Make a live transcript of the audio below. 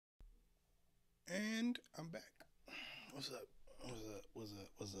And I'm back. What's up? What's up? What's up?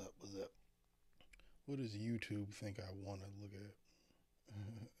 What's up? What's up? What does YouTube think I want to look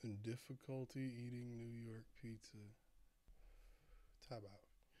at? Difficulty eating New York pizza. Top out.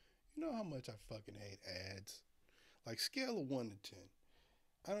 You know how much I fucking hate ads? Like, scale of 1 to 10.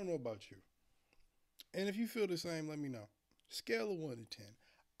 I don't know about you. And if you feel the same, let me know. Scale of 1 to 10.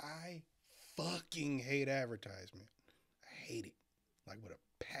 I fucking hate advertisement. I hate it. Like, with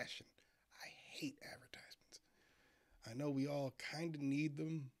a passion. I hate advertisements. I know we all kind of need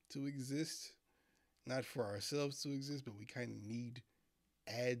them to exist. Not for ourselves to exist, but we kind of need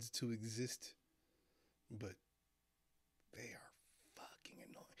ads to exist. But they are fucking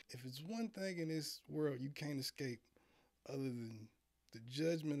annoying. If it's one thing in this world you can't escape other than the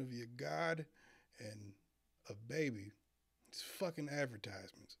judgment of your God and a baby, it's fucking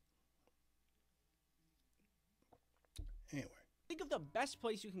advertisements. Anyway. Think of the best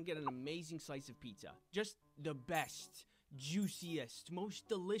place you can get an amazing slice of pizza. Just the best, juiciest, most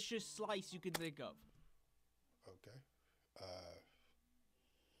delicious slice you can think of. Okay.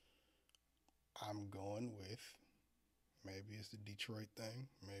 I'm going with, maybe it's the Detroit thing,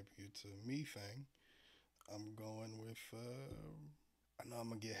 maybe it's a me thing. I'm going with, I know I'm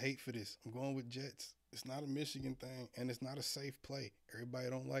going to get hate for this. I'm going with Jets. It's not a Michigan thing, and it's not a safe play. Everybody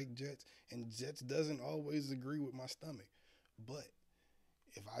don't like Jets, and Jets doesn't always agree with my stomach. But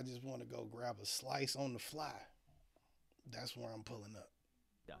if I just want to go grab a slice on the fly, that's where I'm pulling up.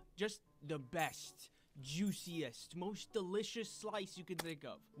 Just the best, juiciest, most delicious slice you can think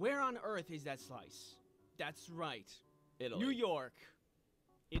of. Where on earth is that slice? That's right. Italy. New York.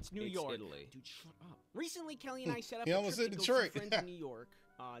 It's New York. Italy. Dude, shut up. Recently, Kelly and I set up He a almost trip to said go see Detroit. friends in New York.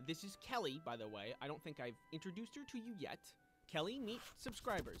 This is Kelly, by the way. I don't think I've introduced her to you yet. Kelly, meet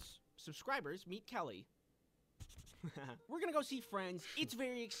subscribers. Subscribers, meet Kelly. We're gonna go see friends. It's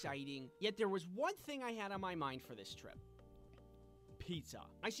very exciting. Yet there was one thing I had on my mind for this trip. Pizza.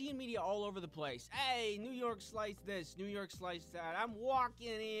 I see in media all over the place. Hey, New York slice this, New York slice that. I'm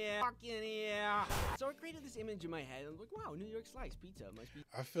walking here. So I created this image in my head. I'm like, wow, New York slice pizza must be.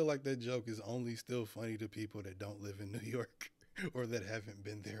 I feel like that joke is only still funny to people that don't live in New York or that haven't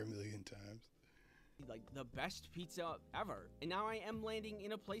been there a million times. Like the best pizza ever. And now I am landing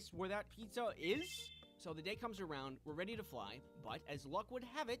in a place where that pizza is. So the day comes around, we're ready to fly, but as luck would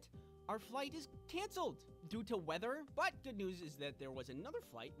have it, our flight is canceled due to weather. But good news is that there was another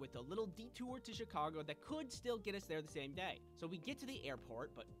flight with a little detour to Chicago that could still get us there the same day. So we get to the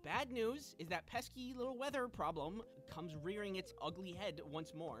airport, but bad news is that pesky little weather problem comes rearing its ugly head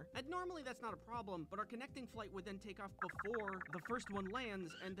once more. And normally that's not a problem, but our connecting flight would then take off before the first one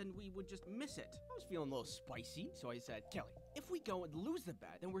lands, and then we would just miss it. I was feeling a little spicy, so I said, Kelly, if we go and lose the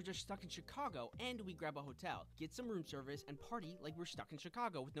bet, then we're just stuck in Chicago, and we grab a hotel, get some room service, and party like we're stuck in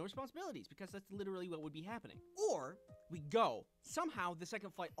Chicago with no responsibilities, because that's literally what would be happening. Or we go. Somehow, the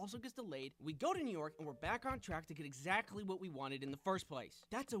second flight also gets delayed. We go to New York, and we're back on track to get exactly what we wanted in the first place.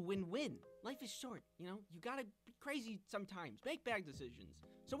 That's a win-win. Life is short, you know? You gotta be crazy sometimes. Make bad decisions.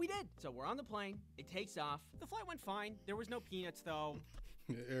 So we did. So we're on the plane. It takes off. The flight went fine. There was no peanuts, though.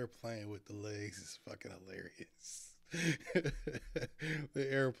 The airplane with the legs is fucking hilarious.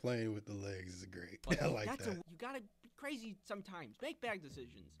 The airplane with the legs is great. But I like that. You gotta be crazy sometimes. Make bad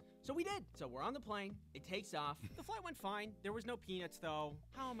decisions. So we did. So we're on the plane. It takes off. The flight went fine. There was no peanuts, though.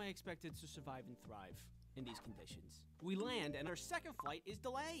 How am I expected to survive and thrive in these conditions? We land, and our second flight is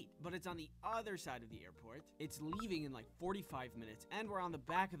delayed, but it's on the other side of the airport. It's leaving in like 45 minutes, and we're on the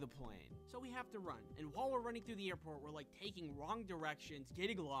back of the plane. So we have to run. And while we're running through the airport, we're like taking wrong directions,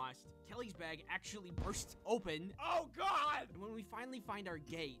 getting lost. Kelly's bag actually bursts open. Oh, God! And when we finally find our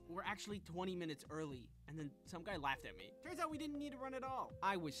gate, we're actually 20 minutes early. And then some guy laughed at me. Turns out we didn't need to run at all.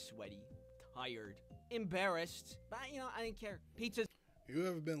 I was sweaty, tired, embarrassed, but you know, I didn't care. Pizza. You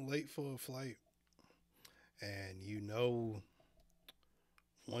ever been late for a flight and you know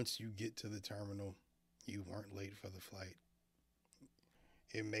once you get to the terminal, you weren't late for the flight?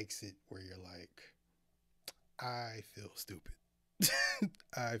 It makes it where you're like, I feel stupid.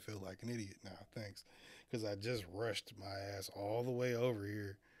 I feel like an idiot now, thanks. Because I just rushed my ass all the way over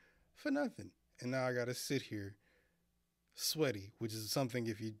here for nothing. And now I got to sit here sweaty, which is something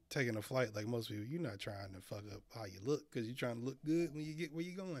if you're taking a flight like most people, you're not trying to fuck up how you look because you're trying to look good when you get where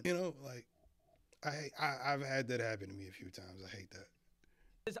you're going. You know, like, I've had that happen to me a few times. I hate that.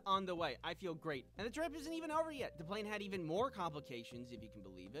 Is on the way. I feel great. And the trip isn't even over yet. The plane had even more complications, if you can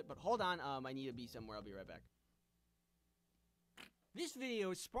believe it. But hold on, I need to be somewhere. I'll be right back. This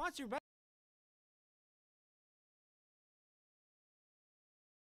video is sponsored by...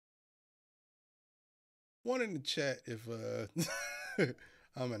 One in the chat if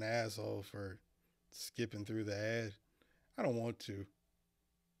I'm an asshole for skipping through the ad. I don't want to,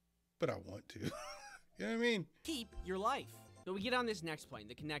 but I want to. You know what I mean? Keep your life. So we get on this next plane,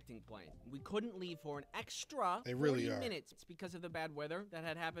 the connecting plane. We couldn't leave for an extra They really 40 are. minutes. It's because of the bad weather that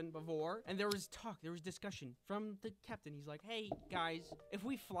had happened before. And there was talk, there was discussion from the captain. He's like, hey, guys, if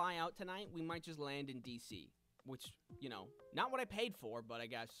we fly out tonight, we might just land in D.C., which, you know, not what I paid for, but I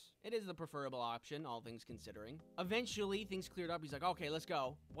guess it is the preferable option, all things considering. Eventually, things cleared up. He's like, okay, let's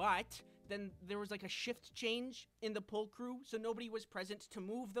go. But then there was like a shift change in the pull crew, so nobody was present to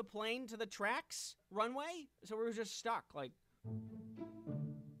move the plane to the tracks runway. So we were just stuck. Like,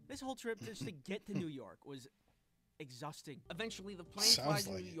 this whole trip just to get to New York was exhausting. Eventually, the plane Sounds flies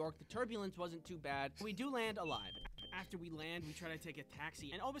to like New it. York. The turbulence wasn't too bad. We do land alive. After we land, we try to take a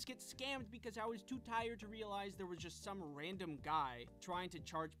taxi and almost get scammed because I was too tired to realize there was just some random guy trying to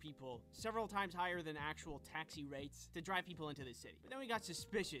charge people several times higher than actual taxi rates to drive people into the city. But then we got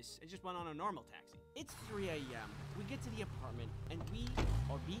suspicious and just went on a normal taxi. It's 3 a.m. We get to the apartment and we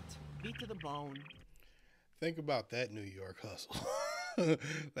are beat to the bone. Think about that New York hustle.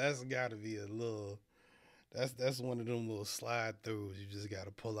 That's got to be a little. That's one of them little slide throughs you just got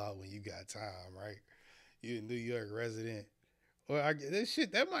to pull out when you got time, right? You a New York resident. Well, this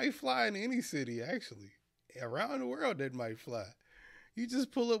shit that might fly in any city actually. Around the world that might fly. You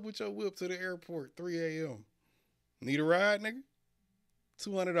just pull up with your whip to the airport 3 a.m. Need a ride, nigga?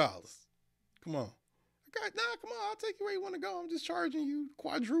 $200. Come on. Come on, I'll take you where you want to go. I'm just charging you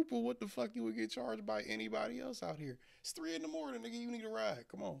quadruple what the fuck you would get charged by anybody else out here. It's 3 a.m, nigga. You need a ride.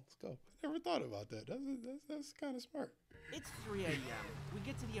 Come on, let's go. Never thought about that. That's kind of smart. It's 3 a.m. We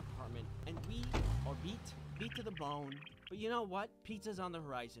get to the apartment and we are beat to the bone. But you know what? Pizza's on the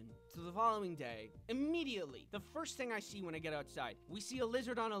horizon. So the following day, immediately, the first thing I see when I get outside, we see a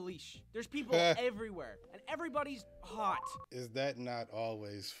lizard on a leash. There's people everywhere, and everybody's hot. Is that not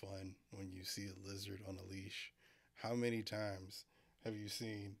always fun when you see a lizard on a leash? How many times have you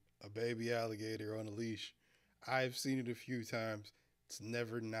seen a baby alligator on a leash? I've seen it a few times. It's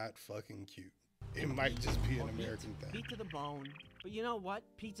never not fucking cute. It might just be an American thing. Beat to the bone. But you know what?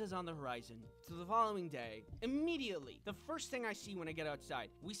 Pizza's on the horizon. So the following day, immediately, the first thing I see when I get outside,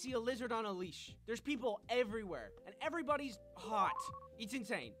 we see a lizard on a leash. There's people everywhere, and everybody's hot. It's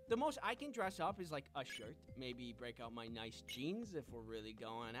insane. The most I can dress up is like a shirt, maybe break out my nice jeans if we're really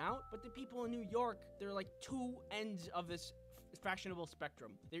going out. But the people in New York, they're like two ends of this fashionable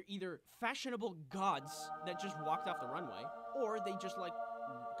spectrum. They're either fashionable gods that just walked off the runway, or they just like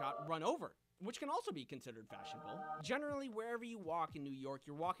got run over, which can also be considered fashionable. Generally, wherever you walk in New York,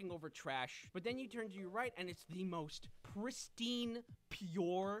 you're walking over trash, but then you turn to your right and it's the most pristine,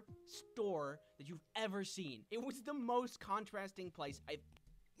 pure store that you've ever seen. It was the most contrasting place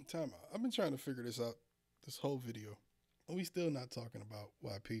Time out. I've been trying to figure this out this whole video. And we still not talking about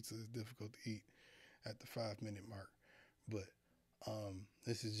why pizza is difficult to eat at the 5-minute mark. But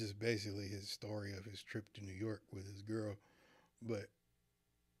this is just basically his story of his trip to New York with his girl. But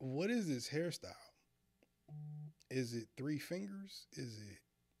what is this hairstyle? Is it 3 fingers? Is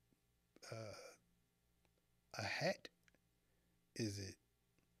it a hat? Is it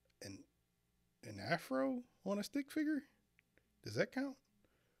an afro on a stick figure? Does that count?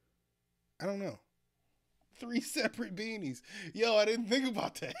 I don't know. 3 separate beanies. Yo, I didn't think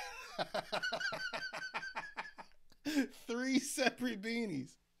about that. 3 separate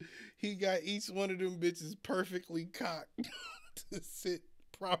beanies. He got each one of them bitches perfectly cocked to sit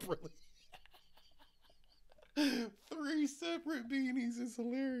properly. 3 separate beanies is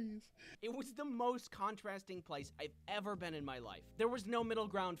hilarious. It was the most contrasting place I've ever been in my life. There was no middle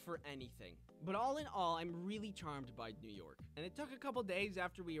ground for anything. But all in all, I'm really charmed by New York. And it took a couple days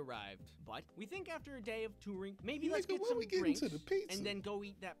after we arrived. But we think after a day of touring, maybe let's get some drinks and then go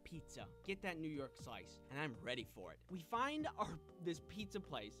eat that pizza. Get that New York slice. And I'm ready for it. We find this pizza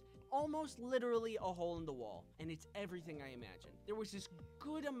place. Almost literally a hole in the wall, and it's everything I imagined. There was this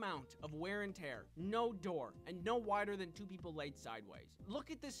good amount of wear and tear, no door, and no wider than 2 people laid sideways. Look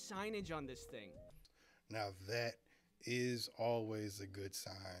at the signage on this thing. Now that is always a good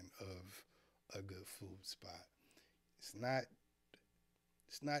sign of a good food spot. It's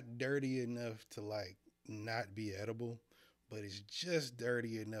not dirty enough to like not be edible, but it's just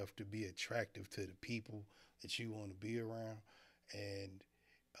dirty enough to be attractive to the people that you want to be around and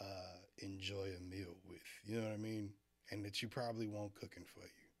enjoy a meal with, you know what I mean? And that you probably won't cooking for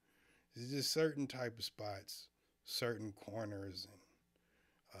you. There's just certain type of spots, certain corners and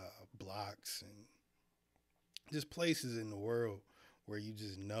blocks and just places in the world where you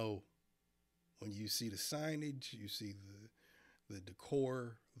just know when you see the signage, you see the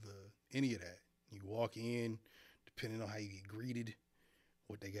decor, any of that. You walk in, depending on how you get greeted,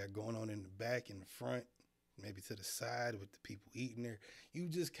 what they got going on in the back, in the front, maybe to the side with the people eating there. You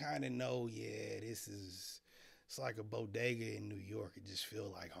just kind of know, yeah, it's like a bodega in New York. It just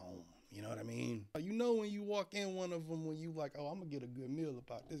feel like home. You know what I mean? You know when you walk in one of them, when you like, oh, I'm going to get a good meal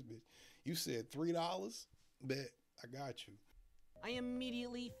about this bitch. You said $3? Bet, I got you. I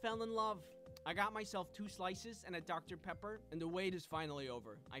immediately fell in love. I got myself 2 slices and a Dr. Pepper, and the wait is finally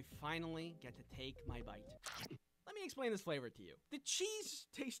over. I finally get to take my bite. Let me explain this flavor to you. The cheese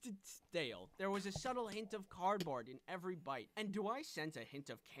tasted stale. There was a subtle hint of cardboard in every bite. And do I sense a hint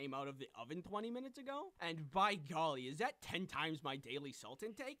of came out of the oven 20 minutes ago? And by golly, is that 10 times my daily salt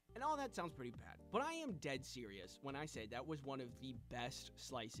intake? And all that sounds pretty bad. But I am dead serious when I say that was one of the best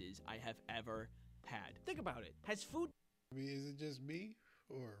slices I have ever had. Think about it. Has food... I mean, is it just me?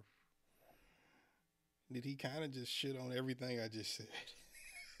 Or did he kind of just shit on everything I just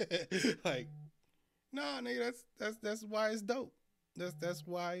said? Like... Nah, nigga, that's why it's dope. That's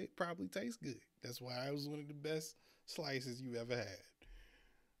why it probably tastes good. That's why it was one of the best slices you ever had.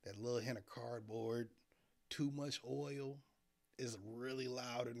 That little hint of cardboard, too much oil, is really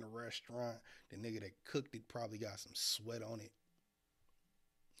loud in the restaurant. The nigga that cooked it probably got some sweat on it.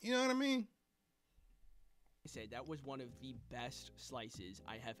 You know what I mean? I said that was one of the best slices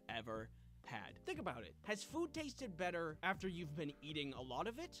I have ever had. Think about it. Has food tasted better after you've been eating a lot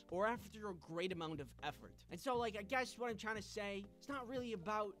of it or after a great amount of effort? And so, like, I guess what I'm trying to say, it's not really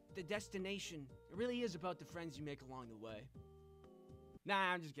about the destination. It really is about the friends you make along the way.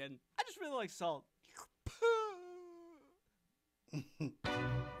 Nah, I'm just kidding. I just really like salt.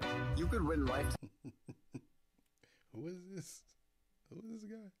 You could win life. Who is this? Who is this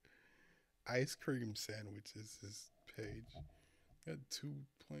guy? Ice cream sandwich is his page. Got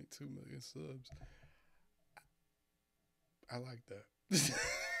 2.2 million subs. I like that.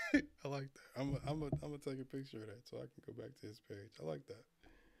 I like that. I'm gonna take a picture of that so I can go back to his page. I like that.